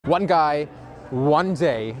One guy, one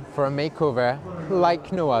day for a makeover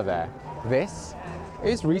like no other. This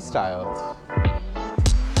is Restyled.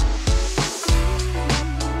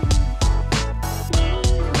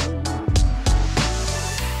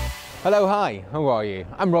 Hello, hi, how are you?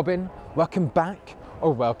 I'm Robin. Welcome back,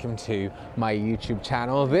 or welcome to my YouTube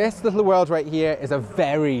channel. This little world right here is a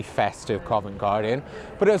very festive Covent Garden,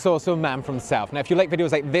 but it's also a man from South. Now, if you like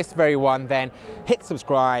videos like this very one, then hit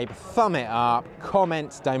subscribe, thumb it up,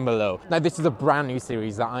 comment down below. Now, this is a brand new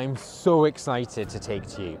series that I'm so excited to take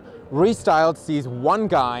to you. Restyled sees one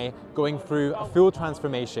guy going through a full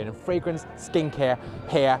transformation in fragrance, skincare,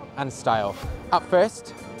 hair, and style. Up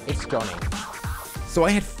first, it's Jonny. So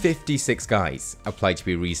I had 56 guys apply to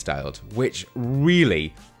be restyled, which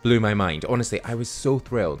really blew my mind. Honestly, I was so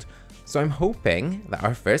thrilled. So I'm hoping that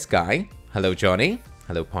our first guy, hello Jonny,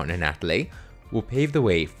 hello partner Natalie, will pave the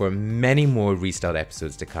way for many more restyled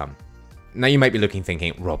episodes to come. Now you might be looking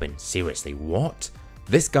thinking, Robin, seriously, what?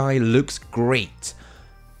 This guy looks great.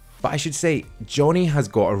 But I should say, Jonny has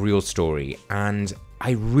got a real story and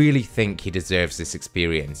I really think he deserves this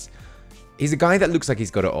experience. He's a guy that looks like he's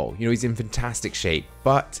got it all. You know, he's in fantastic shape,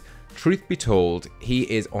 but truth be told, he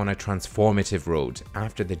is on a transformative road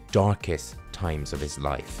after the darkest times of his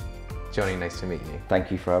life. Jonny, nice to meet you. Thank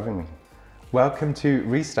you for having me. Welcome to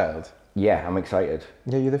Restyled. Yeah, I'm excited.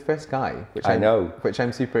 Yeah, you're the first guy, which I know. Which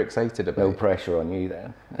I'm super excited about. No pressure on you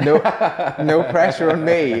then. No, no pressure on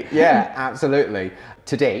me. Yeah, absolutely.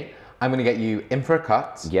 Today, I'm going to get you in for a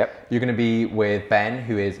cut. Yep. You're going to be with Ben,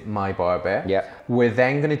 who is my barber. Yep. We're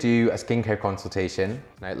then going to do a skincare consultation.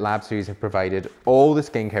 Now, Lab Series have provided all the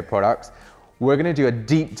skincare products. We're going to do a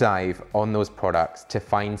deep dive on those products to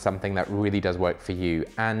find something that really does work for you.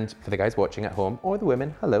 And for the guys watching at home, or the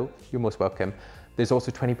women, hello, you're most welcome. There's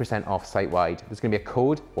also 20% off site-wide. There's going to be a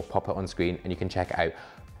code, we'll pop it on screen and you can check it out.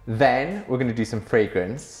 Then we're going to do some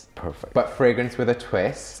fragrance. Perfect. But fragrance with a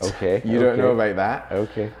twist. Okay. You don't know about that.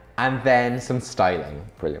 Okay. And then some styling.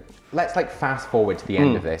 Brilliant. Let's like fast forward to the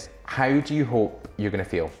end of this. How do you hope you're going to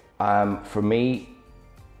feel? For me,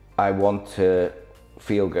 I want to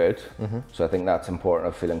feel good. So I think that's important,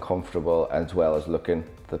 of feeling comfortable as well as looking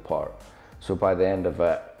the part. So by the end of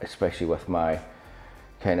it, especially with my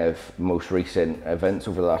kind of most recent events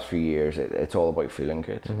over the last few years, it's all about feeling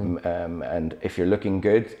good. And if you're looking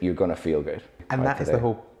good, you're going to feel good. And that is the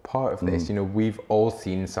whole part of this. You know, we've all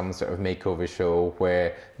seen some sort of makeover show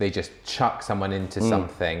where they just chuck someone into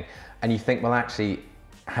something and you think, well, actually,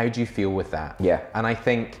 how do you feel with that? Yeah. And I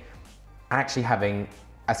think actually having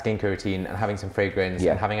a skincare routine and having some fragrance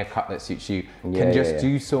and having a cut that suits you can just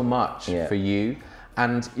do so much for you.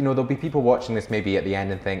 And you know, there'll be people watching this maybe at the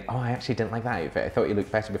end and think, oh, I actually didn't like that outfit. I thought you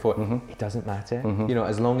looked better before. It doesn't matter, you know,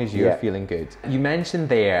 as long as you're feeling good. You mentioned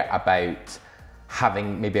there about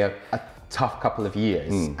having maybe a tough couple of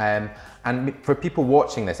years. And for people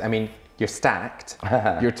watching this, I mean, you're stacked,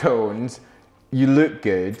 you're toned, you look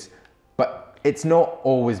good, but it's not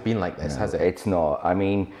always been like this, has it? It's not. I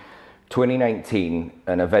mean, 2019,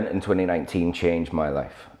 an event in 2019 changed my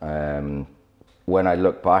life. When I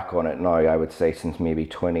look back on it now, I would say since maybe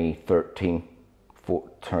 2013,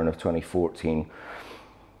 turn of 2014,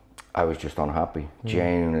 I was just unhappy,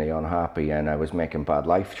 genuinely unhappy, and I was making bad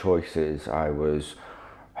life choices. I was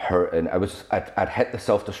hurting. I'd hit the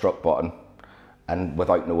self-destruct button, and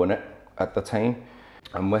without knowing it at the time.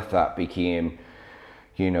 And with that became,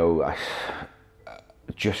 you know,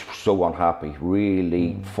 just so unhappy,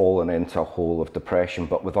 really falling into a hole of depression,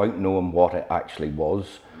 but without knowing what it actually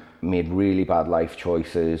was. Made really bad life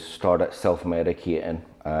choices, started self-medicating,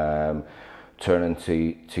 turning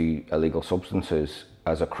to illegal substances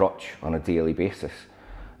as a crutch on a daily basis,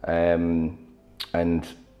 and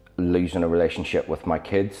losing a relationship with my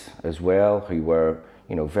kids as well, who were,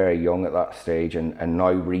 you know, very young at that stage, and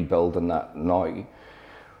now rebuilding that now.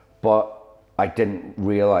 But I didn't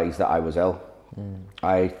realize that I was ill.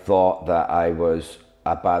 I thought that I was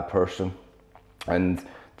a bad person, and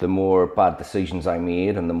the more bad decisions I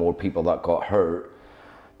made and the more people that got hurt,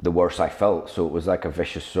 the worse I felt. So it was like a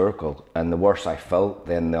vicious circle. And the worse I felt,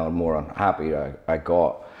 then the more unhappy I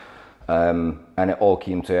got. And it all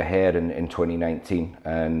came to a head in 2019,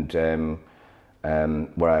 and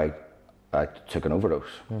where I took an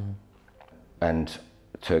overdose and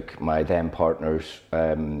took my then partner's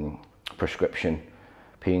prescription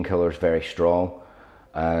painkillers, very strong.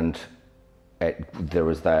 And there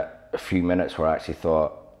was that few minutes where I actually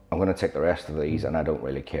thought, I'm going to take the rest of these and I don't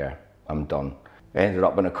really care. I'm done. I ended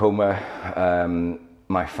up in a coma.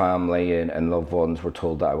 My family and loved ones were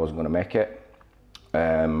told that I wasn't going to make it.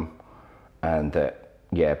 And that,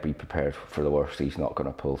 yeah, be prepared for the worst. He's not going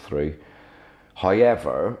to pull through.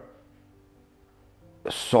 However,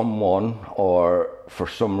 someone, or for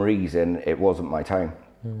some reason, it wasn't my time.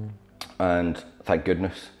 And thank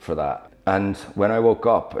goodness for that. And when I woke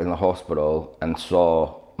up in the hospital and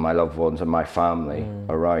saw my loved ones and my family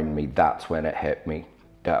around me, that's when it hit me.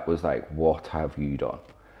 That was like, what have you done?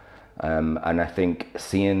 And I think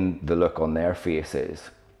seeing the look on their faces,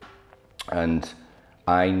 and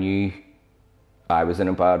I knew I was in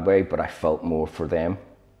a bad way, but I felt more for them.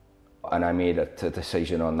 And I made a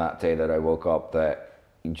decision on that day that I woke up that,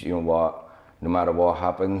 you know what, no matter what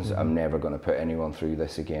happens, I'm never going to put anyone through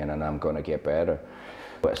this again, and I'm going to get better.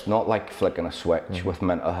 But it's not like flicking a switch with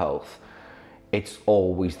mental health. It's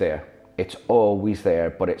always there. It's always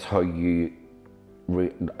there, but it's how you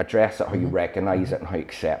address it, how you recognize it, and how you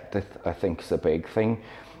accept it, I think, is the big thing.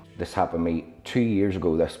 This happened to me 2 years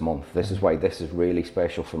ago this month. This is why this is really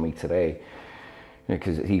special for me today,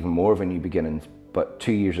 because it's even more of a new beginning. But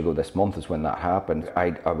 2 years ago this month is when that happened.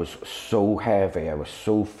 I was so heavy, I was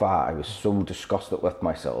so fat, I was so disgusted with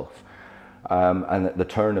myself. And at the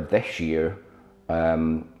turn of this year,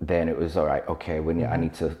 then it was all right, okay, I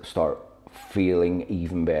need to start feeling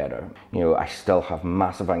even better. You know, I still have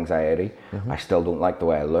massive anxiety. I still don't like the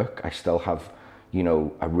way I look. I still have, you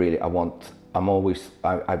know, I've recognized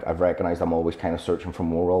I'm always kind of searching for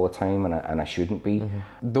more all the time, and I shouldn't be.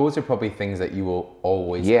 Those are probably things that you will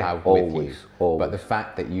always have with you. Always. But the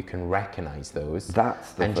fact that you can recognize those,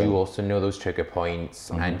 that's the and thing. You also know those trigger points,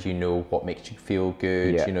 and you know what makes you feel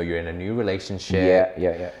good. You know, you're in a new relationship.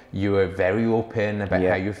 You are very open about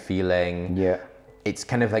how you're feeling. It's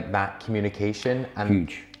kind of like that communication. And,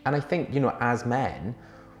 huge. And I think, you know, as men,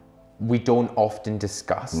 we don't often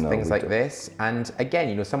discuss things like this. And again,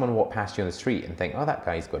 you know, someone walk past you on the street and think, oh, that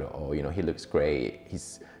guy's got it all, you know, he looks great.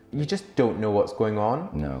 You just don't know what's going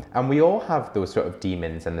on. No. And we all have those sort of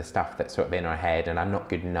demons and the stuff that's sort of in our head, and I'm not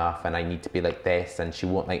good enough, and I need to be like this, and she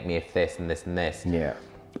won't like me if this and this and this.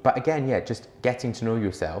 But again, just getting to know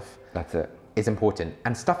yourself. That's it. Is important.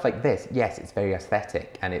 And stuff like this, yes, it's very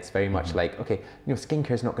aesthetic, and it's very much like, okay, you know,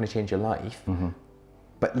 skincare is not going to change your life.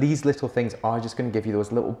 But these little things are just going to give you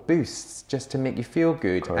those little boosts just to make you feel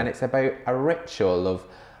good. Correct. And it's about a ritual of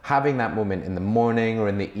having that moment in the morning or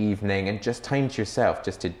in the evening, and just time to yourself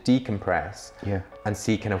just to decompress and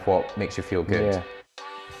see kind of what makes you feel good.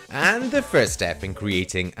 And the first step in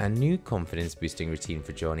creating a new confidence boosting routine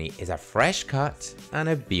for Jonny is a fresh cut and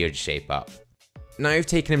a beard shape up. Now I've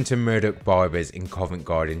taken him to Murdock Barbers in Covent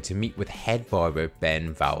Garden to meet with head barber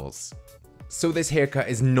Ben Vowles. So this haircut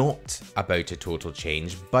is not about a total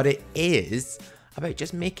change, but it is about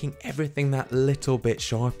just making everything that little bit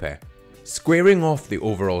sharper. Squaring off the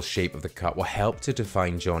overall shape of the cut will help to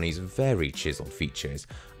define Jonny's very chiseled features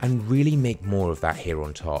and really make more of that hair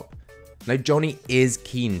on top. Now Jonny is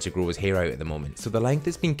keen to grow his hair out at the moment, so the length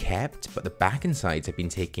has been kept, but the back and sides have been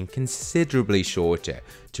taken considerably shorter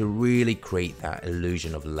to really create that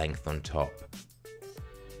illusion of length on top.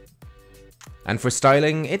 And for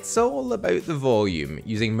styling, it's all about the volume,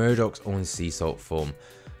 using Murdock's own sea salt foam.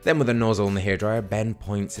 Then with a nozzle in the hairdryer, Ben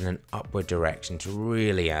points in an upward direction to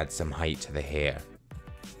really add some height to the hair.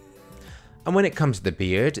 And when it comes to the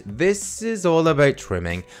beard, this is all about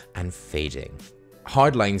trimming and fading.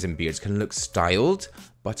 Hard lines in beards can look styled,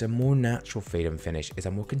 but a more natural fade and finish is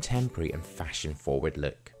a more contemporary and fashion forward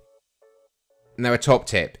look. Now a top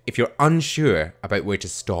tip, if you're unsure about where to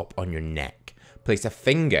stop on your neck, place a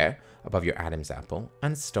finger above your Adam's apple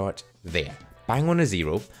and start there. Bang on a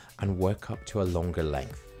 0 and work up to a longer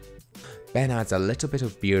length. Ben adds a little bit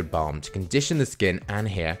of beard balm to condition the skin and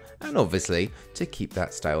hair, and obviously to keep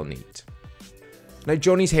that style neat. Now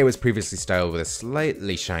Jonny's hair was previously styled with a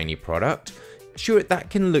slightly shiny product. Sure, that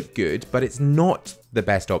can look good, but it's not the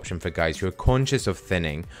best option for guys who are conscious of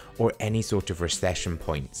thinning or any sort of recession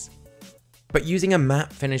points. But using a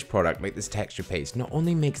matte finish product like this texture paste not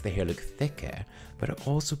only makes the hair look thicker, but it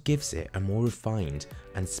also gives it a more refined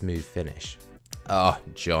and smooth finish. Oh,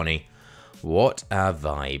 Jonny, what a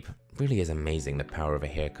vibe. Really is amazing the power of a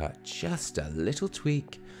haircut, just a little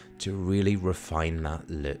tweak to really refine that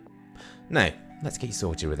look. Now, let's get you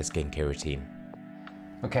sorted with a skincare routine.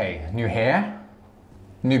 Okay, new hair,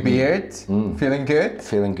 new beard, feeling good?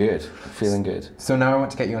 Feeling good, feeling good. So now I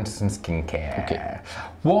want to get you onto some skincare. Okay.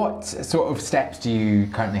 What sort of steps do you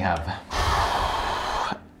currently have?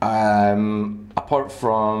 Apart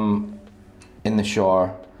from in the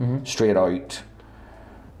shower, straight out,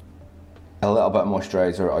 a little bit of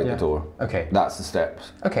moisturiser out the door. Okay. That's the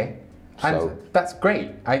steps. Okay. And that's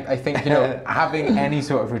great. I think, you know, having any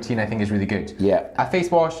sort of routine I think is really good. Yeah. A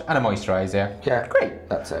face wash and a moisturiser. Yeah. Great.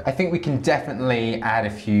 That's it. I think we can definitely add a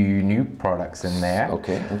few new products in there.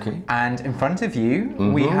 Okay, okay. And in front of you,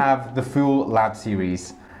 we have the full lab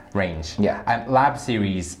series. range. Yeah. Lab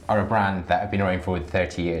Series are a brand that have been around for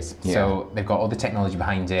 30 years. Yeah. So they've got all the technology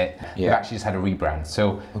behind it. Yeah. They've actually just had a rebrand.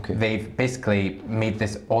 So they've basically made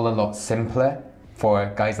this all a lot simpler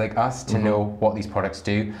for guys like us to know what these products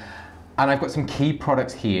do. And I've got some key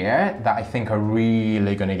products here that I think are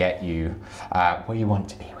really going to get you where you want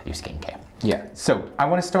to be with your skincare. Yeah. So I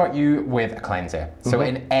want to start you with a cleanser. So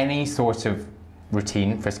in any sort of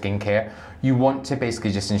routine for skincare, you want to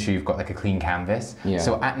basically just ensure you've got like a clean canvas. Yeah.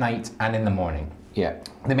 So at night and in the morning. Yeah.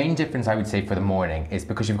 The main difference I would say for the morning is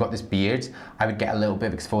because you've got this beard, I would get a little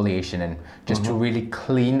bit of exfoliation in just to really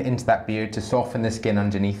clean into that beard, to soften the skin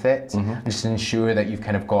underneath it, and just ensure that you've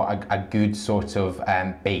kind of got a good sort of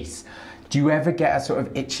base. Do you ever get a sort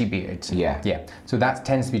of itchy beard? Yeah. Yeah. So that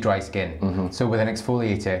tends to be dry skin. So with an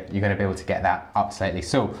exfoliator, you're going to be able to get that up slightly.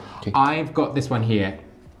 So I've got this one here.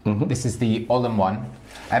 This is the all-in-one.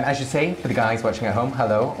 As you say, for the guys watching at home,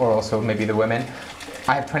 hello, or also maybe the women,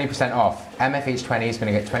 I have 20% off. MFH20 is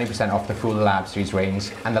going to get 20% off the full Lab Series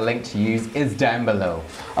range, and the link to use is down below.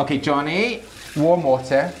 Okay, Jonny, warm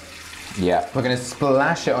water. Yeah. We're going to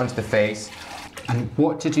splash it onto the face. And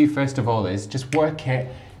what to do first of all is just work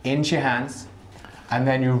it into your hands, and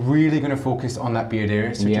then you're really going to focus on that beard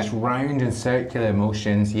area. So just round and circular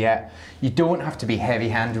motions. Yeah. You don't have to be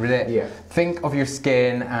heavy-handed with it. Yeah. Think of your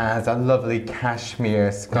skin as a lovely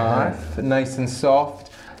cashmere scarf, nice and soft.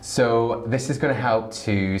 So this is going to help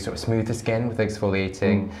to sort of smooth the skin with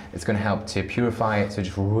exfoliating. It's going to help to purify it, so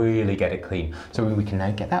just really get it clean. So we can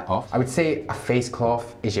now get that off. I would say a face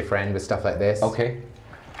cloth is your friend with stuff like this. Okay.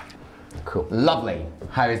 Cool. Lovely.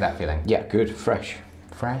 How is that feeling? Yeah, good, fresh.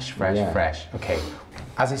 Fresh, fresh, fresh. Okay.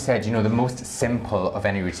 As I said, you know, the most simple of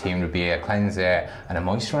any routine would be a cleanser and a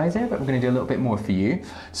moisturizer, but we're going to do a little bit more for you.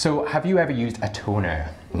 So have you ever used a toner?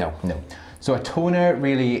 No. No. So a toner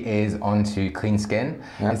really is onto clean skin.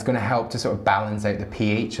 Yeah. It's going to help to sort of balance out the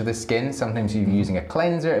pH of the skin. Sometimes you're using a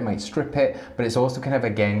cleanser, it might strip it, but it's also kind of,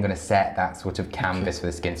 again, going to set that sort of canvas for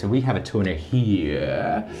the skin. So we have a toner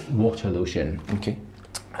here, water lotion. Okay.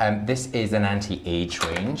 This is an anti-age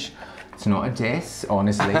range. It's not a diss,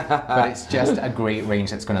 honestly, but it's just a great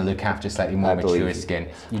range that's going to look after slightly more mature skin.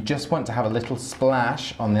 You just want to have a little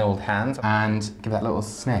splash on the old hands and give that a little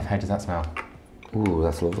sniff. How does that smell? Ooh,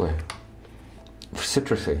 that's lovely.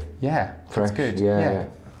 Citrusy. Yeah, fresh. That's good. Yeah.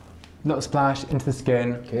 Little splash into the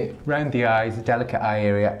skin, round the eyes, the delicate eye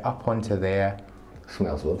area, up onto there.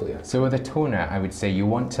 Smells lovely. So with a toner, I would say you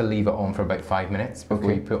want to leave it on for about 5 minutes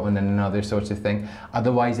before you put on another sort of thing.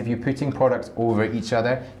 Otherwise, if you're putting products over each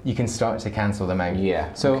other, you can start to cancel them out.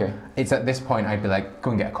 Yeah. So it's at this point, I'd be like,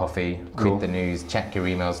 go and get a coffee, read the news, check your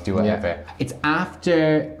emails, do whatever. It's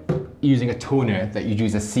after using a toner that you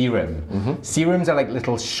use a serum. Serums are like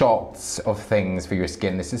little shots of things for your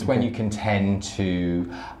skin. This is when you can tend to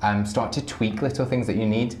start to tweak little things that you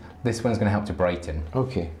need. This one's going to help to brighten.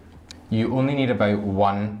 Okay. You only need about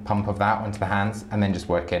 1 pump of that onto the hands and then just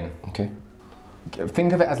work in. Okay.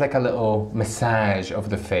 Think of it as like a little massage of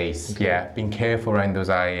the face. Yeah, being careful around those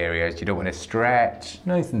eye areas. You don't want to stretch,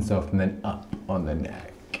 nice and soft, and then up on the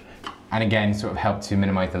neck. And again, sort of help to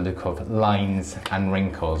minimize the look of lines and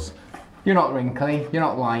wrinkles. You're not wrinkly, you're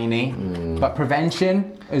not liney, but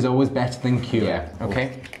prevention is always better than cure,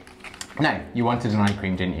 okay? Now, you wanted an eye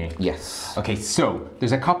cream, didn't you? Yes. Okay, so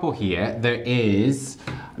there's a couple here. There's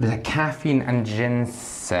a caffeine and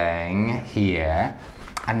ginseng here.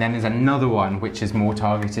 And then there's another one which is more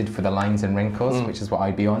targeted for the lines and wrinkles, which is what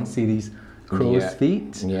I'd be on. See these crow's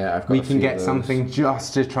feet? Yeah, I've got We can get something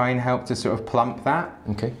just to try and help to sort of plump that.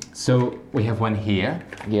 Okay. So we have one here.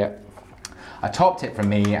 Yeah. A top tip from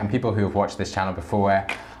me and people who have watched this channel before,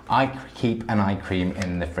 I keep an eye cream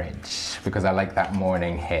in the fridge because I like that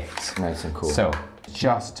morning hit. Nice and cool. So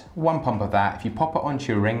just 1 pump of that. If you pop it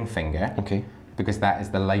onto your ring finger, because that is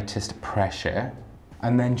the lightest pressure,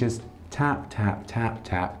 and then just tap, tap, tap,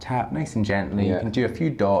 tap, tap, nice and gently. You can do a few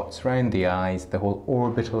dots around the eyes, the whole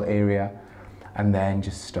orbital area, and then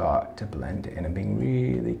just start to blend it in and being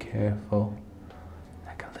really careful.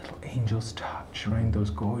 Like a little angel's touch around those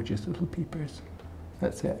gorgeous little peepers.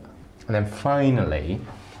 That's it. And then finally,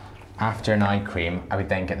 after an eye cream, I would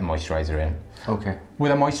then get the moisturizer in. Okay.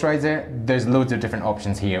 With a moisturizer, there's loads of different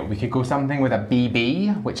options here. We could go something with a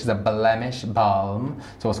BB, which is a blemish balm.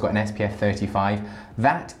 It's also got an SPF 35.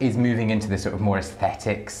 That is moving into the sort of more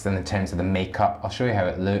aesthetics and in terms of the makeup. I'll show you how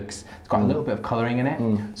it looks. It's got a little bit of colouring in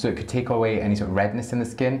it, so it could take away any sort of redness in the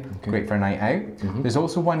skin. Great for a night out. There's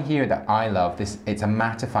also one here that I love. It's a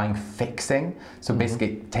mattifying fixing. So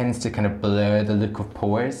basically it tends to kind of blur the look of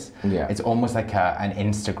pores. It's almost like an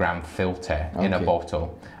Instagram filter in a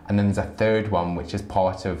bottle. And then there's a third one, which is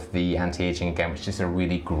part of the anti-aging again, which is a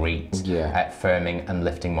really great at firming and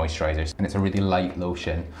lifting moisturizers. And it's a really light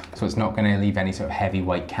lotion. So it's not gonna leave any sort of heavy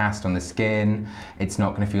white cast on the skin. It's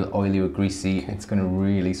not gonna feel oily or greasy. It's gonna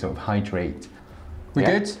really sort of hydrate. We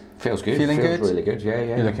good? Feels good. Feeling Feels good? really good, yeah.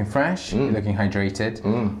 You're looking fresh, you're looking hydrated.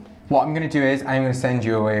 What I'm going to do is I'm going to send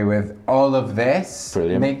you away with all of this.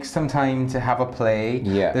 Brilliant. Make some time to have a play.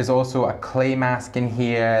 Yeah. There's also a clay mask in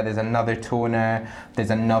here. There's another toner.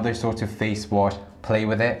 There's another sort of face wash. Play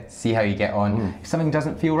with it. See how you get on. If something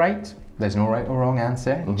doesn't feel right, there's no right or wrong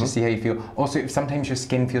answer. Just see how you feel. Also, if sometimes your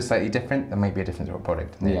skin feels slightly different, there might be a different sort of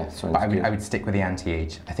product there. Yeah, sounds but good. I would stick with the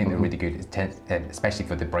anti-age. I think they're really good, especially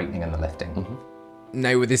for the brightening and the lifting.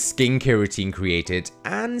 Now, with this skincare routine created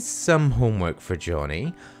and some homework for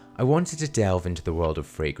Jonny, I wanted to delve into the world of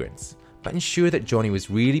fragrance, but ensure that Jonny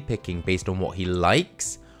was really picking based on what he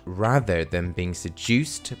likes, rather than being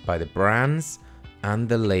seduced by the brands and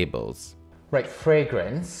the labels. Right,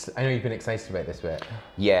 fragrance. I know you've been excited about this bit.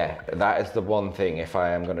 Yeah, that is the one thing, if I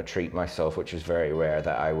am going to treat myself, which is very rare,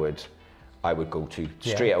 that I would go to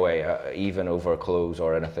straight away, even over clothes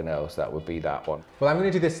or anything else. That would be that one. Well, I'm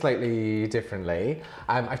going to do this slightly differently.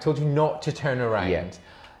 I've told you not to turn around. Yeah.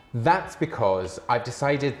 That's because I've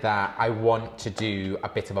decided that I want to do a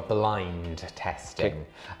bit of a blind testing.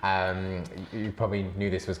 You probably knew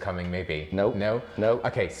this was coming, maybe. No. No? No.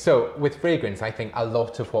 Okay, so with fragrance, I think a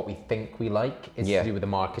lot of what we think we like is to do with the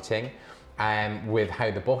marketing. With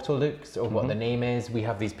how the bottle looks or what the name is. We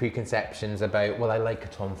have these preconceptions about, well, I like a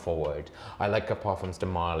Tom Ford, I like a Parfums de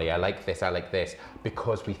Marly, I like this,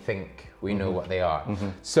 because we think we know what they are.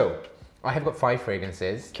 So, I have got 5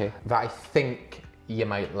 fragrances that I think you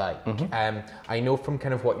might like. I know from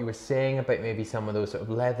kind of what you were saying about maybe some of those sort of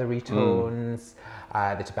leathery tones,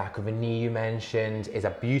 the Tobacco Vanille you mentioned is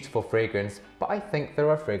a beautiful fragrance, but I think there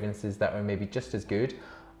are fragrances that are maybe just as good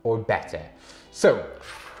or better. So,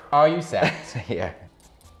 are you set? Yeah.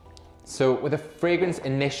 So with a fragrance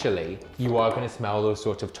initially, you are going to smell those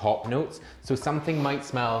sort of top notes. So something might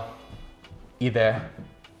smell either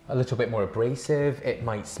a little bit more abrasive, it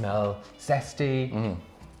might smell zesty.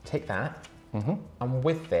 Take that. And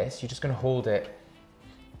with this, you're just going to hold it,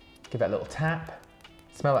 give it a little tap,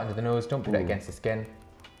 smell it under the nose, don't put it against the skin.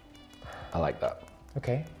 I like that.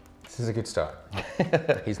 Okay, this is a good start.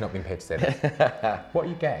 He's not been paid to say this. What are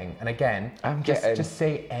you getting? And again, just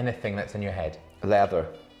say anything that's in your head. Leather.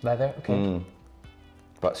 Leather, okay.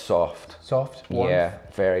 But soft. Soft, warm. Yeah,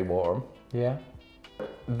 very warm. Yeah.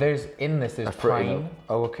 There's pine.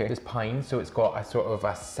 Oh, okay. There's pine, so it's got a sort of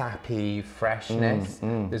a sappy freshness.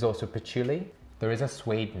 There's also patchouli. There is a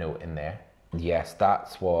suede note in there. Yes,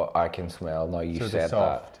 that's what I can smell. Now you said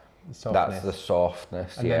that. That's the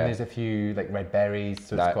softness, and then there's a few like red berries,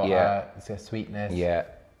 so it's got it's a sweetness. Yeah,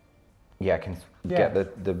 I can get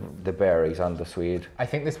the berries and the suede. I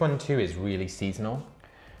think this one too is really seasonal.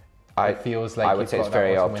 It feels like I would say it's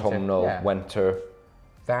very autumnal, winter.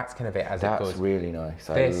 That's kind of it as it goes. That's really nice.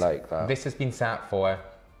 I like that. This has been sat for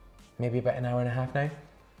maybe about an hour and a half now.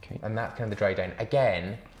 Okay. And that's kind of the dry down.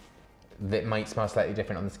 Again, that might smell slightly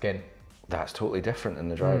different on the skin. That's totally different in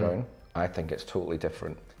the dry down. I think it's totally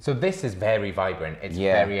different. So this is very vibrant. It's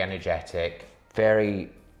very energetic.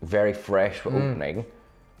 Very, very fresh opening.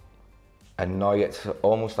 And now it's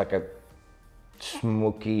almost like a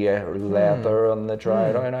smoky leather on the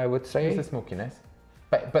dry down, I would say. There's a smokiness.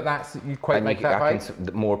 But that's, you quite like that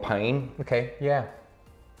vibe? More pine. Okay, yeah.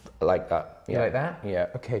 I like that. You like that? Yeah.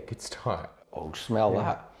 Okay, good start. Oh, smell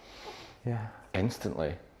that. Yeah.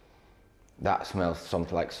 Instantly. That smells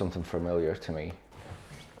something familiar to me.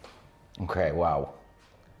 Okay, wow.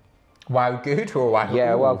 Wow good or wow?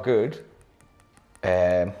 Yeah, wow good.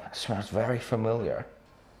 It smells very familiar.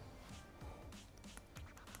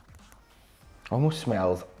 Almost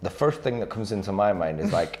smells, the first thing that comes into my mind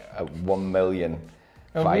is like a 1 million vibe.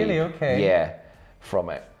 Oh really? Okay. Yeah, from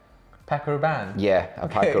it. Paco Rabanne? Yeah, a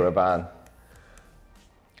Paco Rabanne.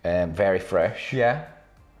 Very fresh. Yeah.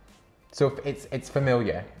 So it's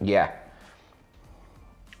familiar. Yeah.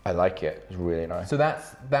 I like it. It's really nice. So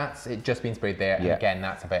that's it just been sprayed there, and again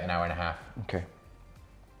that's about an hour and a half. Okay.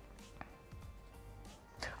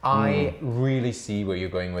 I really see where you're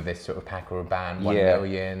going with this sort of Paco Rabanne, 1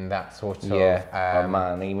 million, that sort of. Yeah,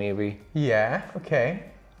 Armani maybe. Yeah, okay.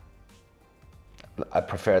 I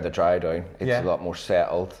prefer the dry down. It's a lot more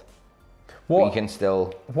settled. But you can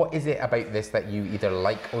still. What is it about this that you either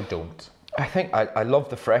like or don't? I think I love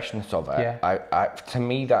the freshness of it. Yeah. To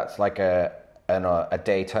me, that's like a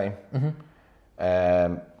daytime,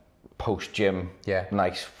 post gym,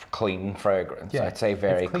 nice clean fragrance. I'd say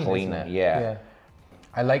very clean. Yeah.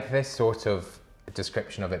 I like this sort of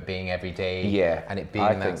description of it being every day. Yeah, And it being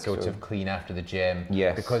I that think sort so. of clean after the gym.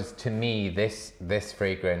 Yes. Because to me, this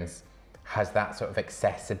fragrance has that sort of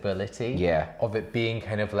accessibility. Yeah. Of it being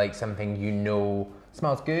kind of like something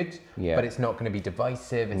smells good, Yeah. but it's not going to be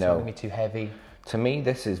divisive, it's No. not going to be too heavy. To me,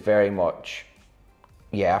 this is very much,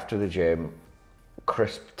 after the gym,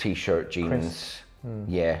 crisp t-shirt, jeans. Crisp.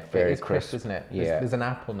 Yeah, very It is crisp, isn't it? Yeah. There's an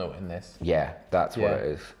apple note in this. Yeah, that's what Yeah. it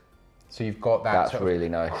is. So you've got that That's sort of really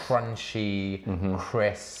nice. crunchy,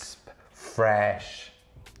 crisp, fresh.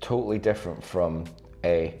 Totally different from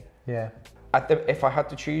A. Yeah. If I had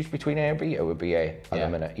to choose between A and B, it would be A at the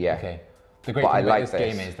minute. Yeah. Okay. The great But thing I about like this this.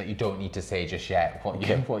 game is that you don't need to say just yet what you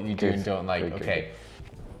Okay. what you do Good. and don't like. Good, good, Okay.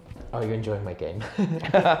 Are you enjoying my game?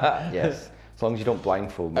 Yes. As long as you don't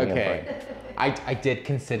blindfold me. I'm Okay. fine. I did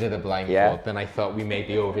consider the blindfold, Yeah. then I thought we may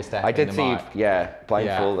be overstepping I did the see, mark.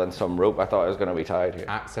 blindfold and some rope. I thought I was going to be tied here.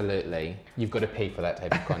 Absolutely. You've got to pay for that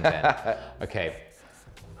type of content. Okay.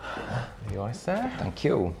 There you are, sir. Thank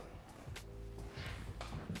you.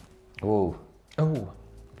 Oh, Oh,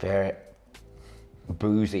 very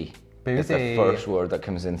boozy. It's the Boozy. first word that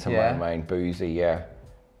comes into Yeah. my mind. Boozy, yeah.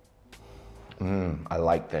 I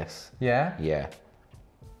like this. yeah. Yeah.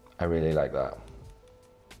 I really like that.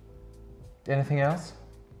 Anything else?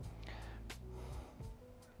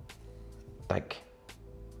 Like,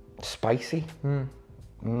 spicy.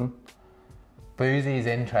 Boozy is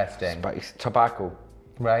interesting, Spice. Tobacco.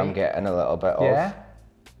 right? I'm getting a little bit yeah. of.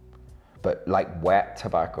 But like wet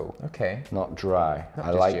tobacco, Okay. not dry. Not I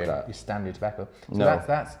just like your that. standard tobacco. So No.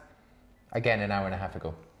 that's again an hour and a half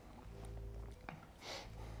ago.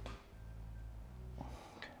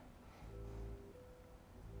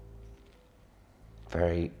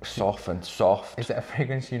 Very soft. Is it a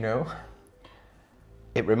fragrance you know?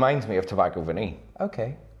 It reminds me of tobacco vanille.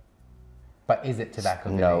 Okay. But is it tobacco?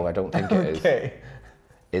 No, vanille? I don't think it is. Okay.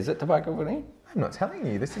 Is it tobacco vanille? I'm not telling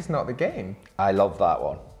you. This is not the game. I love that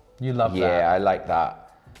one. You love Yeah, that. I like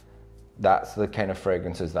that. That's the kind of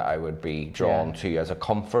fragrances that I would be drawn Yeah. to as a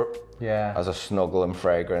comfort, Yeah. as a snuggling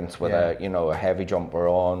fragrance with Yeah. a heavy jumper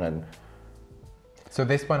on and So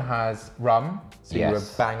this one has rum. So you were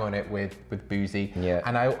Yes. bang on it with boozy. Yeah.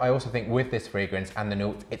 And I also think with this fragrance and the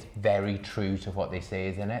notes, it's very true to what they say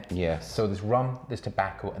is in it. Yes. So there's rum, there's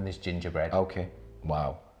tobacco, and there's gingerbread. okay.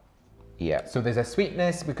 Wow. Yeah. So there's a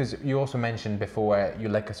sweetness because you also mentioned before you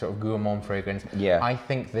like a sort of gourmand fragrance. Yeah. I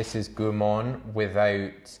think this is gourmand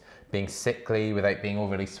without being sickly, without being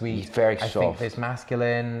overly sweet. It's very I think soft. there's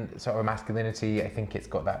sort of masculinity. I think it's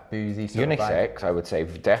got that boozy sort of vibe. Unisex, I would say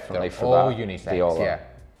definitely They're for all that. unisex, They all are. yeah.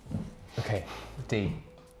 Okay, D.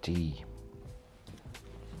 D.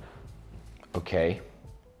 Okay.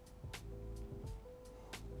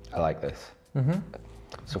 I like this.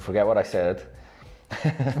 So forget what I said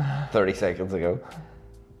 30 seconds ago.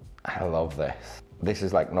 I love this. This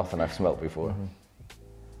is like nothing I've smelt before.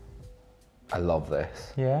 I love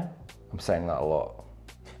this. Yeah. I'm saying that a lot.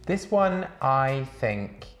 This one, I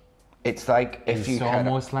think, It's like if is you kind of,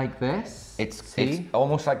 almost like this. it's See?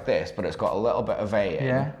 almost like this, but it's got a little bit of A in.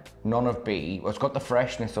 Yeah. None of B. Well, it's got the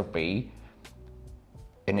freshness of B,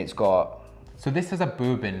 and it's got So this has a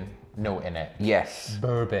bourbon note in it. yes.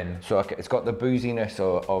 Bourbon. So it's got the booziness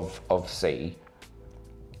of C,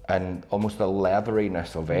 and almost the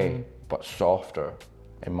leatheriness of A, but softer,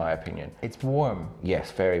 in my opinion. It's warm.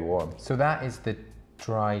 Yes, very warm. So that is the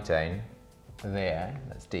dry down there.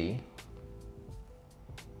 That's D.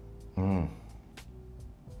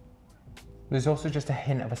 There's also just a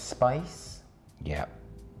hint of a spice. Yeah,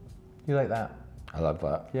 You like that? I love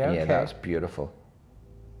that. Yeah, okay. That's beautiful.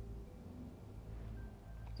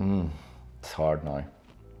 It's hard now.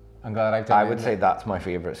 I'm glad I've done I it. would say that's my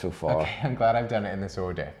favorite so far. Okay, I'm glad I've done it in this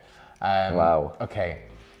order. Wow. Okay.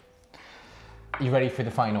 You ready for the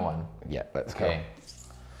final one? Yeah, let's Okay.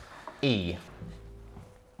 E.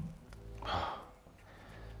 go.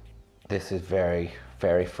 This is very,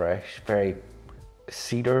 very fresh, very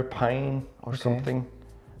cedar pine or something.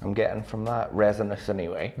 I'm getting from that resinous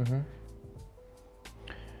anyway.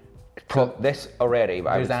 This already, but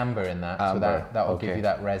I There's would, amber in that, so Amber, that will give okay. you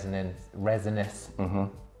that resinous.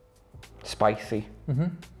 spicy. There's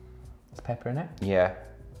pepper in it, Yeah,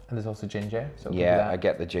 and there's also ginger. So it'll give you yeah, that. I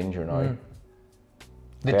get the ginger now.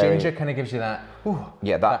 The very- ginger kind of gives you that. Ooh,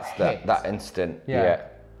 Yeah, that's hit. that instant. Yeah. Yeah.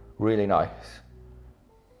 Really nice.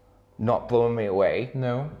 Not blowing me away.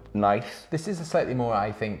 No, Nice. this is a slightly more,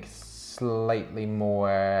 I think, slightly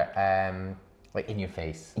more like in your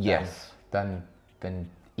face. Yes. Than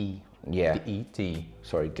E. Yeah. The E, D.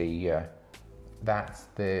 Sorry, D. Yeah. That's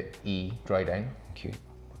the E dry down. Cute.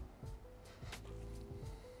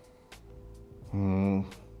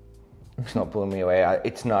 It's not blowing me away.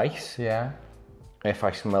 It's nice. Yeah. if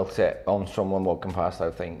I smelt it on someone walking past, I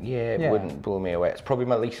would think, yeah, it wouldn't blow me away. It's probably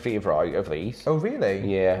my least favourite out of these. Oh, really?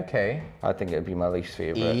 Yeah. Okay. I think it'd be my least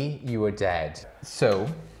favourite. E, you are dead. So,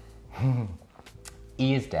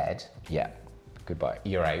 E is dead. Yeah. Goodbye.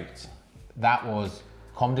 You're out. That was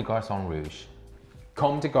Comme de Garcons Rouge.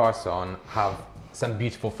 Comme de Garcons have some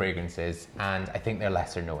beautiful fragrances, and I think they're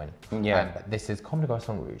lesser known. Yeah. But this is Comme de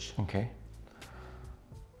Garcons Rouge. Okay.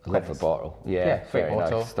 Love the bottle. Yeah, great very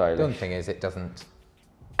bottle. nice, stylish. The only thing is it doesn't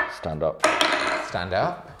Stand up. stand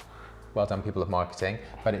up. Well done, people of marketing.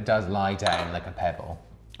 But it does lie down like a pebble.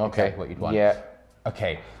 Okay. Exactly what you'd want. Yeah.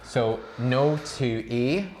 Okay, so no to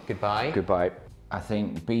E. Goodbye. Goodbye. I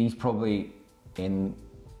think B's probably in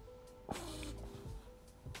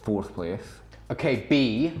 4th place. Okay,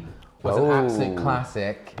 B was an absolute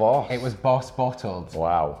classic. Boss. It was Boss bottled.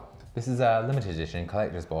 Wow. This is a limited edition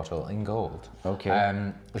collector's bottle in gold.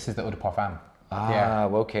 Okay. This is the Eau de Parfum. Ah,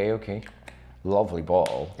 okay, okay. Lovely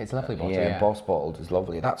bottle. It's a lovely bottle, Yeah, yeah. Boss bottled is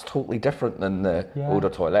lovely. That's totally different than the Yeah. Eau de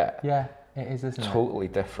Toilette. Yeah, it is, isn't it? Totally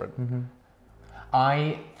different.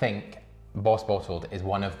 I think Boss Bottled is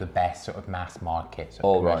one of the best sort of mass market sort of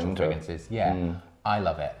All commercial rounder. fragrances. Yeah, I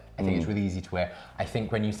love it. I think it's really easy to wear. I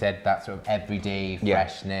think when you said that sort of everyday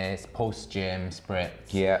freshness, post-gym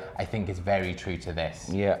spritz, I think is very true to this.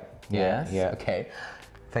 Yeah. Yes? Yeah. Okay.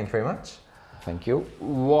 Thank you very much. Thank you.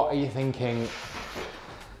 What are you thinking?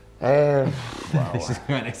 This is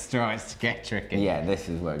when it starts to get tricky. Yeah, this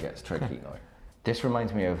is where it gets tricky now. This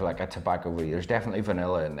reminds me of like a tobacco weed. There's definitely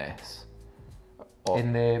vanilla in this.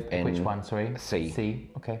 In which one, sorry? C. C,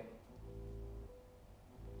 okay.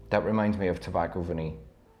 That reminds me of tobacco vanille,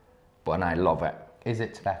 and I love it. Is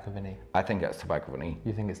it tobacco vanille? I think it's tobacco vanille.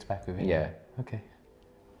 You think it's tobacco vanille? Yeah. Okay.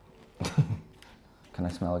 Can I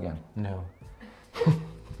smell again? No.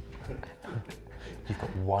 You've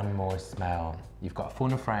got one more smell. You've got a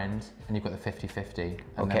phone a friend, and you've got the 50-50.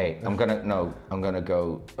 Okay, I'm gonna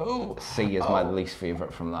go. C is my least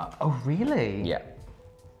favourite from that. Oh, really? Yeah.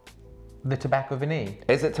 The tobacco vanille?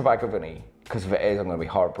 Is it tobacco vanille? Because if it is, I'm gonna be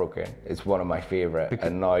heartbroken. It's one of my favourite,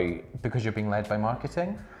 and now. Because you're being led by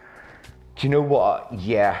marketing? Do you know what?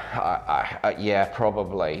 Yeah, yeah,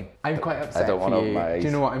 probably. I'm quite upset I don't want for to you. open my eyes. Do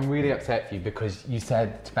you know what? I'm really upset for you because you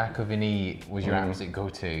said tobacco vanille was your absolute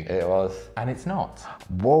go-to. It was. And it's not.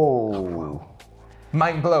 Whoa.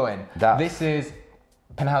 Mind blowing. That- This is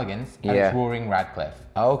Penhaligon's and Yeah. it's Roaring Radcliffe.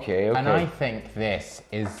 Okay, okay. And I think this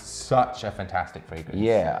is such a fantastic fragrance.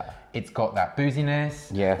 Yeah. It's got that booziness.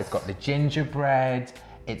 Yes. It's got the gingerbread.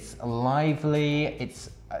 It's lively.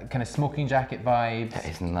 It's kind of smoking jacket vibes. That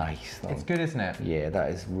is nice, though. It's good, isn't it? Yeah,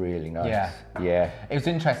 that is really nice. Yeah. Yeah. It was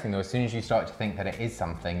interesting though, as soon as you start to think that it is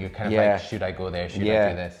something, you're kind of Yeah. like, should I go there? Should I Yeah.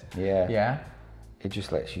 do this? Yeah. Yeah? It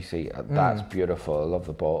just lets you see. That's beautiful. I love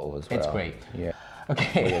the bottle as well. It's great. Yeah.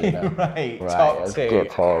 Okay, Really nice. right, Right, top it's two. good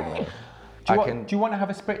time. Do you want to have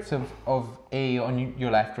a spritz of A on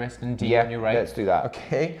your left wrist and D Yeah, on your right? let's do that.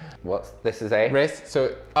 Okay. This is A? Wrist,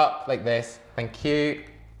 so up like this. Thank you.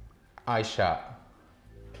 Eyes shut.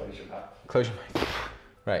 Close your mouth. Close your mouth.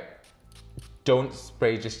 Right. Don't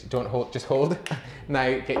spray, just don't hold, just hold. Now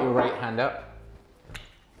get your right hand up.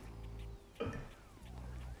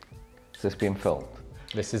 Is this being filmed?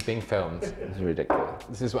 This is being filmed. This is ridiculous.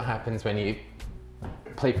 This is what happens when you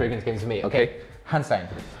play fragrance games with me. Okay. Hands down.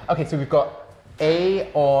 Okay, so we've got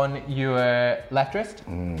A on your left wrist.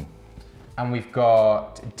 And we've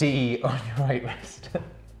got D on your right wrist.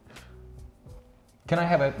 Can I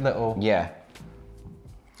have a little... Yeah.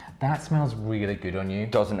 That smells really good on you.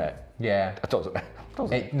 Doesn't it? Yeah. It doesn't.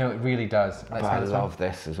 No, it really does. But I love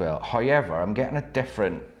this as well. However, I'm getting a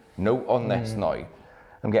different note on this now.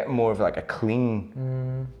 I'm getting more of like a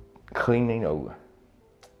clean note.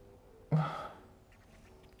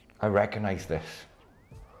 I recognise this.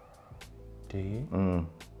 Do you?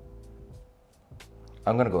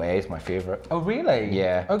 I'm gonna go A as my favourite. Oh, really?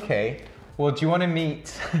 Yeah. Okay. Well, do you want to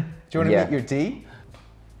meet? Do you want to Yeah. meet your D?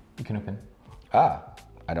 You can open.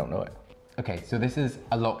 I don't know it. Okay, so this is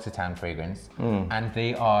a L'Occitane fragrance, and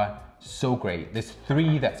they are so great. There's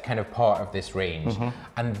 3 that's kind of part of this range,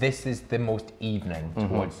 and this is the most evening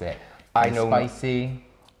towards it. I It's know. Spicy.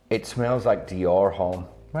 It smells like Dior home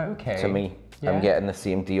Right. Okay. to me. Yeah. I'm getting the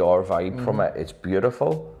same Dior vibe from it. It's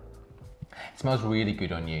beautiful. It smells really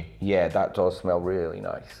good on you. Yeah, that does smell really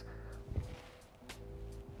nice.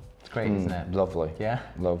 It's great, isn't it? Lovely. Yeah.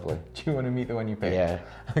 Lovely. Do you want to meet the one you picked? Yeah.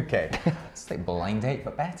 Okay. It's like blind date,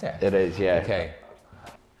 but better. It is, yeah. Okay.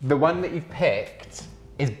 The one that you've picked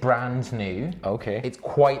is brand new. Okay. It's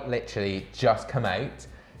quite literally just come out.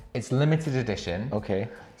 It's limited edition. Okay.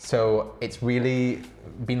 So it's really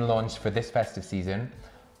been launched for this festive season.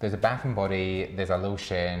 There's a bath and body, there's a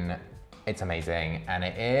lotion, It's amazing, and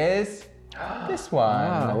it is this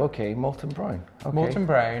one. Oh, okay, molten brown. Okay. Molten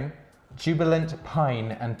brown, jubilant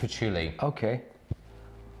pine and patchouli. Okay.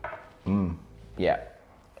 Yeah.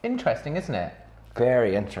 Interesting, isn't it?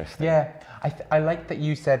 Very interesting. Yeah, I like that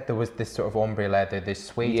you said there was this sort of ombre leather, there's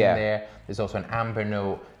suede in there, there's also an amber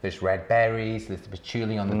note, there's red berries, there's the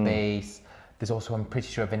patchouli on the base, there's also, I'm pretty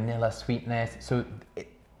sure, vanilla sweetness. So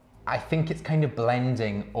I think it's kind of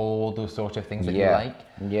blending all those sort of things that you like.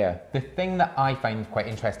 Yeah. The thing that I find quite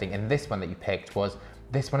interesting in this one that you picked was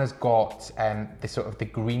this one has got the sort of the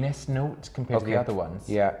greenest note compared to the other ones.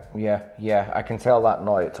 Yeah. I can tell that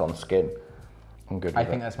now it's on skin. I'm good with I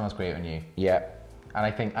think that smells great on you. Yeah. And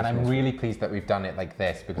I'm really pleased that we've done it like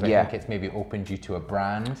this, because I think it's maybe opened you to a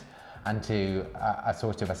brand and to a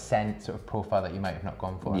sort of a scent sort of profile that you might have not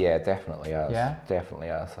gone for. Yeah, definitely has. Yeah? Definitely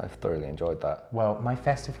has. I've thoroughly enjoyed that. Well, my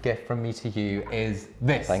festive gift from me to you is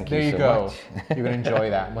this. Thank you there you so go. much. You're going to enjoy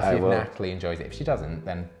that. We'll see I if will. Natalie enjoys it. If she doesn't,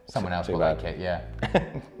 then someone else will like it, yeah.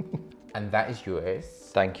 And that is yours.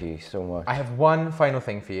 Thank you so much. I have one final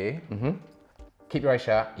thing for you. Keep your eyes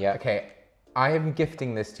shut. Yeah. Okay. I am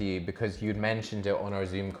gifting this to you because you'd mentioned it on our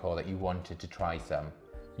Zoom call that you wanted to try some.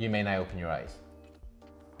 You may now open your eyes.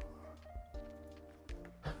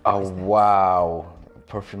 Oh, wow.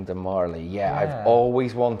 Perfume de Marley. Yeah, I've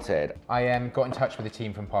always wanted. I got in touch with the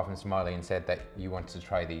team from Parfums de Marley and said that you wanted to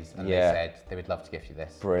try these, and they said they would love to gift you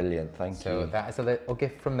this. Brilliant, thank you. So that is a little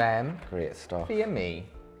gift from them. Great stuff. Via me.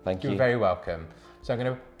 Thank you. You're very welcome. So I'm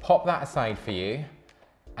going to pop that aside for you,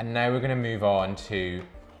 and now we're going to move on to,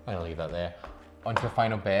 I'm going to leave that there, onto the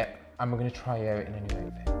final bit, and we're going to try out in a new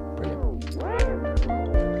outfit. Brilliant.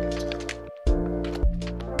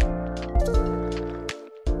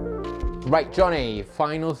 Right, Johnny,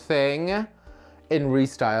 final thing in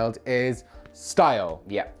Restyled is style.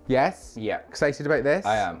 Yeah. Yes? Yeah. Excited about this?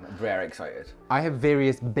 I am very excited. I have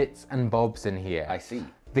various bits and bobs in here. I see.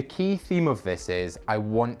 The key theme of this is I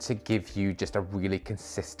want to give you just a really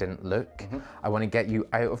consistent look. I want to get you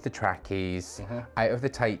out of the trackies, out of the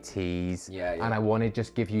tight tees, and I want to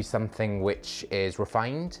just give you something which is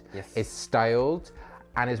refined, is styled,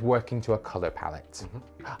 and is working to a color palette.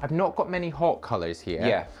 I've not got many hot colors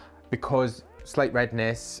here because slight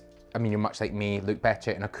redness, I mean, you're much like me, look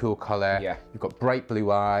better in a cool color. You've got bright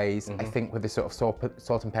blue eyes. I think with the sort of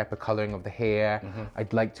salt and pepper coloring of the hair,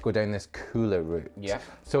 I'd like to go down this cooler route.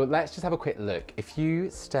 So let's just have a quick look. If you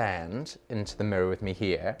stand into the mirror with me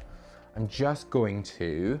here, I'm just going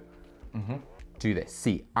to do this.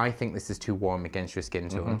 See, I think this is too warm against your skin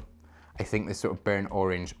tone. I think this sort of burnt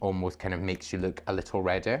orange almost kind of makes you look a little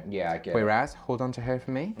redder. Yeah, I get it. Whereas, hold on to her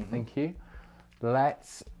for me, thank you.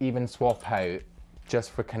 Let's even swap out just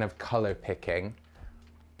for kind of color picking.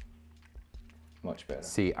 Much better.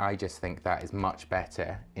 See, I just think that is much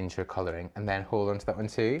better into your coloring. And then hold on to that one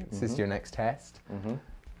too. This is your next test.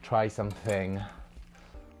 Try something,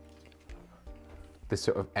 the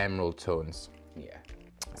sort of emerald tones. Yeah.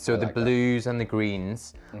 So the blues and the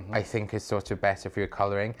greens, I think is sort of better for your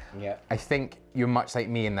coloring. Yeah. I think you're much like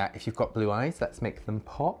me in that if you've got blue eyes, let's make them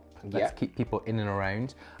pop. Let's keep people in and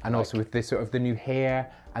around. And also with this sort of the new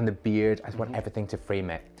hair and the beard, I just want everything to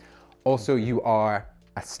frame it. Also, you are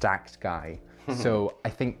a stacked guy. So I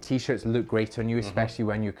think t-shirts look great on you, especially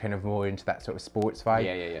when you're kind of more into that sort of sports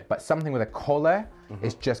vibe. But something with a collar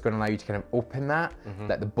is just going to allow you to kind of open that,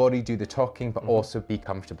 let the body do the talking, but also be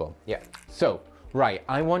comfortable. So, right,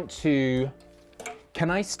 I want to,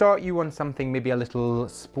 can I start you on something maybe a little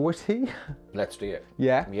sporty? Let's do it.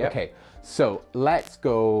 Yeah? Okay, so let's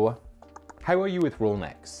go. How are you with roll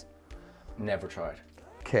necks? Never tried.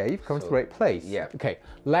 Okay, you've come to the right place. Yeah. Okay,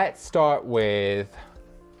 let's start with,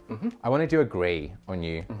 I want to do a grey on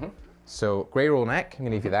you. So grey roll neck, I'm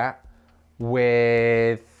going to give you that,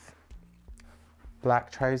 with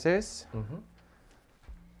black trousers.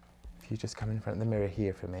 If you just come in front of the mirror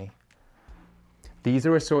here for me. These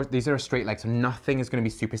are a straight leg, so nothing is going to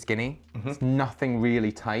be super skinny. It's nothing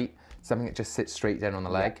really tight. Something that just sits straight down on the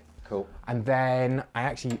leg. Cool. And then I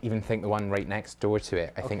actually even think the one right next door to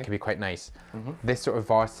it, I think could be quite nice. This sort of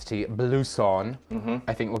varsity blouson,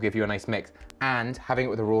 I think will give you a nice mix. And having it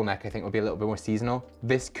with a roll neck, I think will be a little bit more seasonal.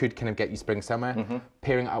 This could kind of get you spring, summer.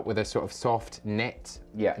 Pairing it up with a sort of soft knit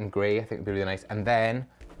and grey, I think would be really nice. And then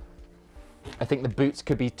I think the boots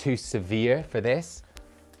could be too severe for this,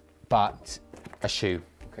 but a shoe.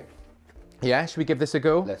 Okay. Yeah, should we give this a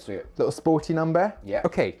go? Let's do it. Little sporty number? Yeah.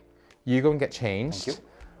 Okay, you go and get changed. Thank you.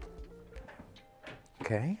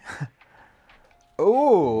 Okay.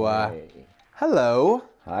 Oh, hello.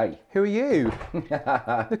 Hi. Who are you?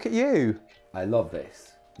 Look at you. I love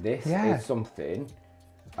this. This is something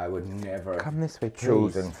I would never Come this way, please.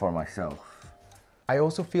 chosen for myself. I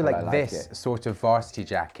also feel But like I like this it. sort of varsity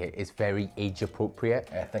jacket is very age appropriate.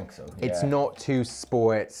 I think so. It's yeah. not too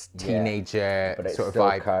sports, teenager but it's sort of still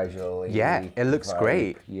vibe. casual. Yeah, it looks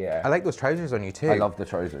great. Yeah. I like those trousers on you too. I love the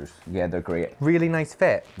trousers. Yeah, they're great. Really nice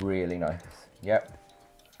fit. Really nice. Yep.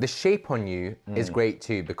 The shape on you is great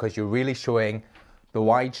too because you're really showing the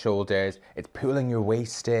wide shoulders. It's pulling your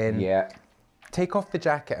waist in. Yeah. Take off the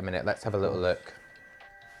jacket a minute. Let's have a little look.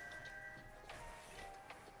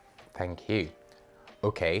 Thank you.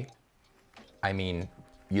 Okay. I mean,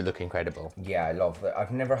 you look incredible. Yeah, I love that. I've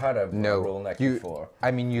never had a roll neck before. I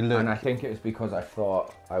mean, you look... And I think it was because I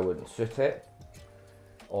thought I wouldn't suit it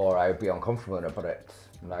or I would be uncomfortable in it, but it's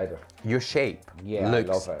neither. Your shape looks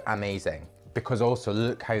looks amazing. Because also,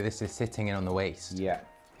 look how this is sitting in on the waist. Yeah.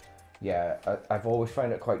 Yeah, I've always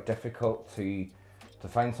found it quite difficult to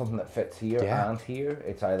find something that fits here and here.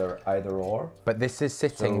 It's either or. But this is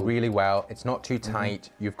sitting really well. It's not too tight.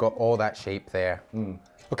 You've got all that shape there.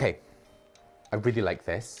 Okay. I really like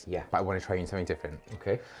this, but I want to try you something different.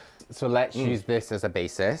 Okay. So let's use this as a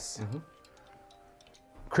basis.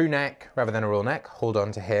 Crew neck rather than a roll neck. Hold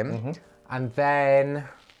on to him. And then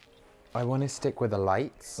I want to stick with the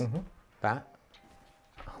lights. That.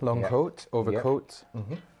 Long coat, overcoat.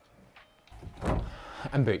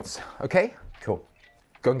 And boots. Okay? Cool.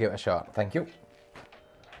 Go and give it a shot. Thank you.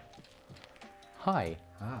 Hi.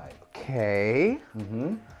 Hi. Okay.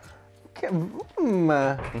 Okay.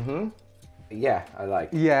 Yeah, I like.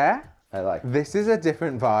 Yeah. I like. This is a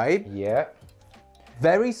different vibe. Yeah.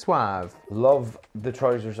 Very suave. Love the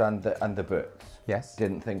trousers and the boots. Yes.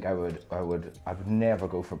 Didn't think I would never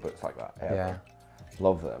go for boots like that. Ever. Yeah.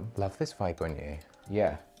 Love them. Love this vibe on you.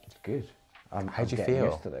 Yeah, it's good. How'd you getting feel?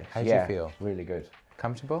 used to this. How'd you feel? Really good.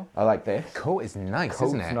 Comfortable? I like this. Coat is nice,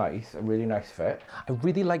 Coat's isn't it? nice. A really nice fit. I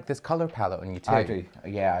really like this colour palette on you too. I do.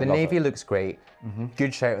 Yeah. The I love navy it. looks great.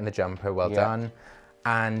 Good shout on the jumper. Well done.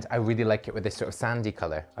 And I really like it with this sort of sandy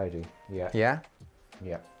colour. I do. Yeah. Yeah?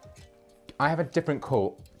 Yeah. I have a different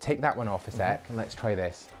coat. Take that one off a sec and let's try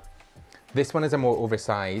this. This one is a more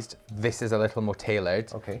oversized. This is a little more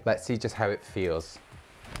tailored. Okay. Let's see just how it feels.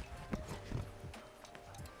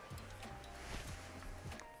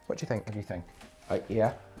 What do you think? What do you think?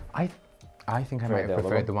 Yeah. I think I might have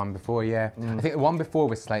preferred the one before, yeah. I think the one before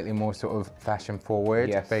was slightly more sort of fashion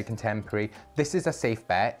forward, very contemporary. This is a safe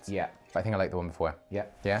bet. Yeah. But I think I like the one before. Yeah.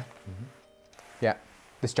 Yeah? Yeah.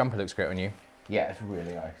 This jumper looks great on you. Yeah, it's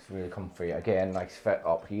really nice, really comfy. Again, nice fit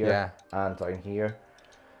up here and down here.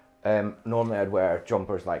 Normally I'd wear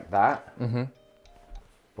jumpers like that,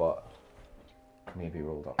 but maybe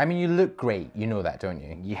rolled up. I mean, you look great. You know that, don't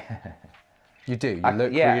you? Yeah. You do. You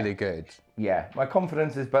look really good. Yeah, my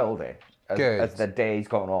confidence is building Good. as the day's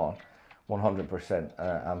gone on. 100%.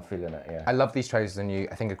 I'm feeling it, yeah. I love these trousers on you.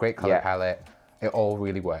 I think a great colour palette. It all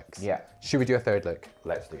really works. Yeah. Should we do a third look?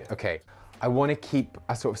 Let's do it. Okay. I want to keep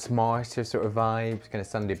a sort of smarter sort of vibe, kind of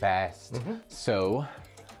Sunday best. So,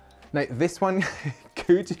 now this one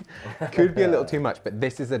could be a little too much, but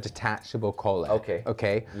this is a detachable collar. Okay.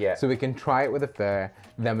 Okay? Yeah. So we can try it with a fur,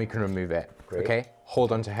 then we can remove it. Great. Okay?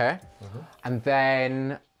 Hold on to her. And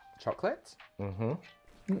then chocolate.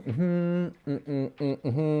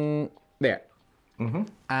 There.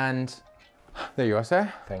 And there you are,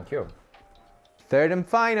 sir. Thank you. Third and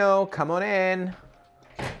final, come on in.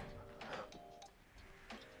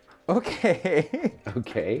 Okay.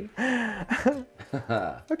 Okay.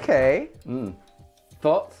 Okay.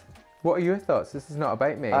 Thoughts? What are your thoughts? This is not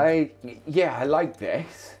about me. I like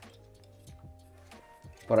this,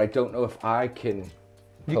 but I don't know if I can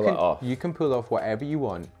pull it off. You can pull off whatever you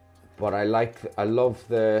want. But I love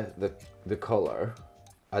the colour.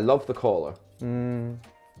 I love the collar.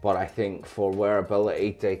 But I think for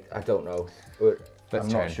wearability, I don't know. I'm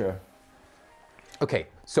not sure. Okay,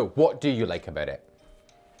 so what do you like about it?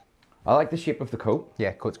 I like the shape of the coat.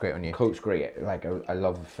 Yeah, coat's great on you. Coat's great. Like I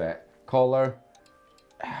love the fit. Collar,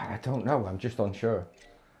 I don't know. I'm just unsure.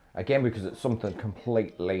 Again, because it's something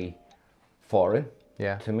completely foreign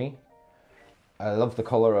to me. I love the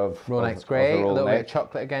colour of roll neck's great. A little bit of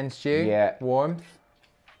chocolate against you. Yeah. Warmth.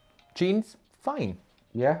 Jeans, fine.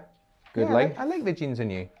 Yeah. Good yeah, length. I like the jeans on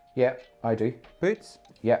you. Yeah, I do. Boots.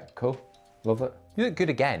 Yeah, cool. Love it. You look good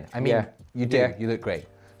again. I mean, you do. Yeah. You look great.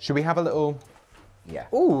 Should we have a little... Yeah.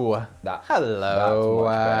 Ooh, hello. That's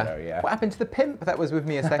much better, yeah. What happened to the pimp that was with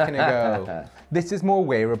me a second ago? This is more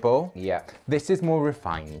wearable. Yeah. This is more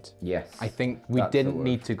refined. Yes. I think we didn't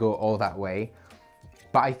need to go all that way.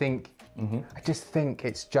 But I think, I just think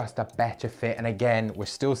it's just a better fit. And again, we're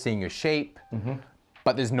still seeing your shape,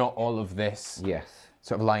 but there's not all of this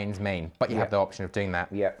sort of lion's mane. But you have the option of doing that.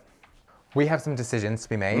 Yeah. We have some decisions to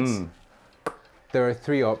be made. There are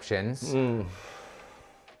 3 options.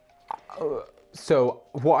 So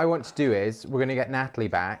what I want to do is we're going to get Natalie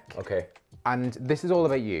back. Okay. And this is all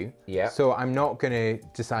about you. Yeah. So I'm not going to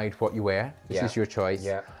decide what you wear. This is your choice.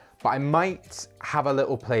 Yeah. But I might have a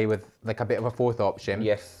little play with like a bit of a fourth option.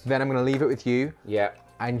 Yes. Then I'm going to leave it with you. Yeah.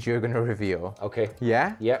 And you're going to reveal. Okay.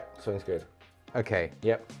 Yeah? Yep. Sounds good. Okay.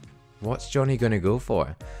 Yep. What's Jonny going to go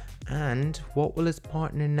for? And what will his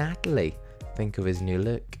partner Natalie think of his new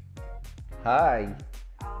look? Hi.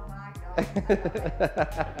 Oh my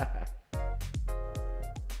God.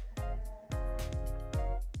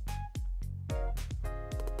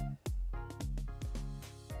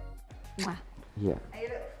 Mwah. Yeah. You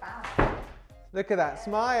look fab. Look at that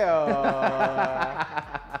smile.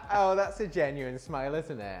 Oh, that's a genuine smile,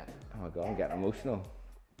 isn't it? Oh my God, I'm getting emotional.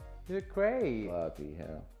 You look great. Bloody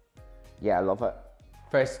hell. Yeah, I love it.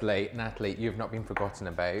 Firstly, Natalie, you've not been forgotten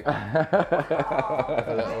about. Thank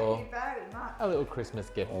you very much. A little Christmas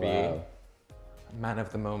gift for you. Man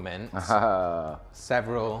of the moment.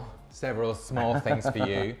 Several small things for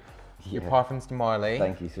you. Your parfums to Marley.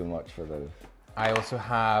 Thank you so much for those. I also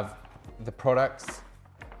have the products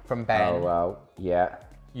from Ben. Oh wow, yeah.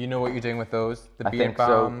 You know what you're doing with those? The I beard think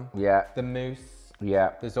balm, so. Yeah. the mousse.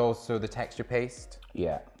 Yeah. There's also the texture paste.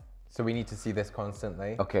 Yeah. So we need to see this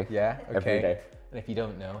constantly. Okay. Yeah? Okay. Every day. And if you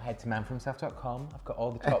don't know, head to manforhimself.com. I've got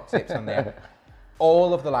all the top tips on there.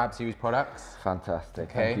 All of the Lab Series products. Fantastic.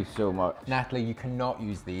 Okay. Thank you so much. Natalie, you cannot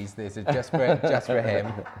use these. These are just for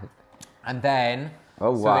him. And then,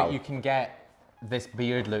 Oh, so wow. that you can get this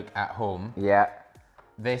beard look at home, Yeah.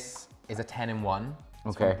 this is a 10-in-1.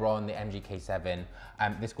 It's Okay. from Braun, the MGK7.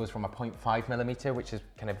 This goes from a 0.5mm, which is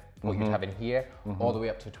kind of what you'd have in here, all the way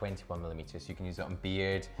up to 21mm. So you can use it on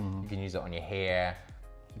beard, you can use it on your hair.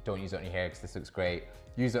 Don't use it on your hair because this looks great.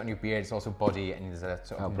 Use it on your beard, it's also body, and there's a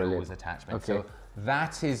sort of nose attachment. Okay. So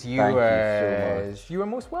that is Thank you so yours. much. You are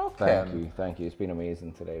most welcome. Thank you. It's been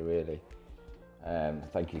amazing today, really.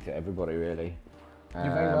 Thank you to everybody, really.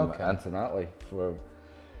 You're very welcome. And to Natalie for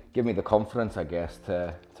giving me the confidence, I guess,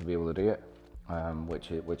 to be able to do it,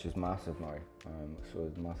 which is massive now. So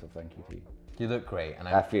a massive thank you to you. You look great, and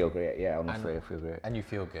I feel great. Yeah, honestly, I feel great. And you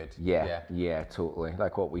feel good. Yeah, totally.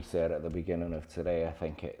 Like what we said at the beginning of today, I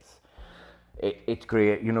think it's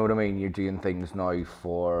great. You know what I mean? You're doing things now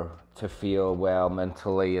to feel well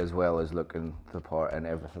mentally as well as looking the part, and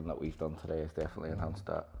everything that we've done today has definitely enhanced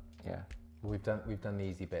that. Yeah. We've done the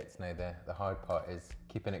easy bits now. The hard part is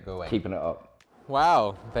keeping it going. Keeping it up.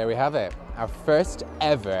 Wow, there we have it. Our first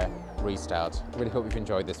ever restyled. Really hope you've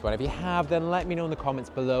enjoyed this one. If you have, then let me know in the comments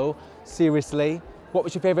below. Seriously, what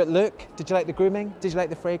was your favorite look? Did you like the grooming? Did you like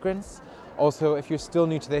the fragrance? Also, if you're still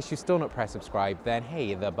new to this, you've still not pressed subscribe, then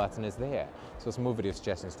hey, the button is there. So some more video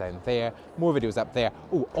suggestions down there, more videos up there.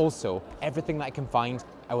 Oh, also, everything that I can find,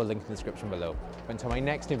 I will link in the description below. But until my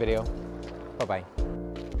next new video, bye-bye.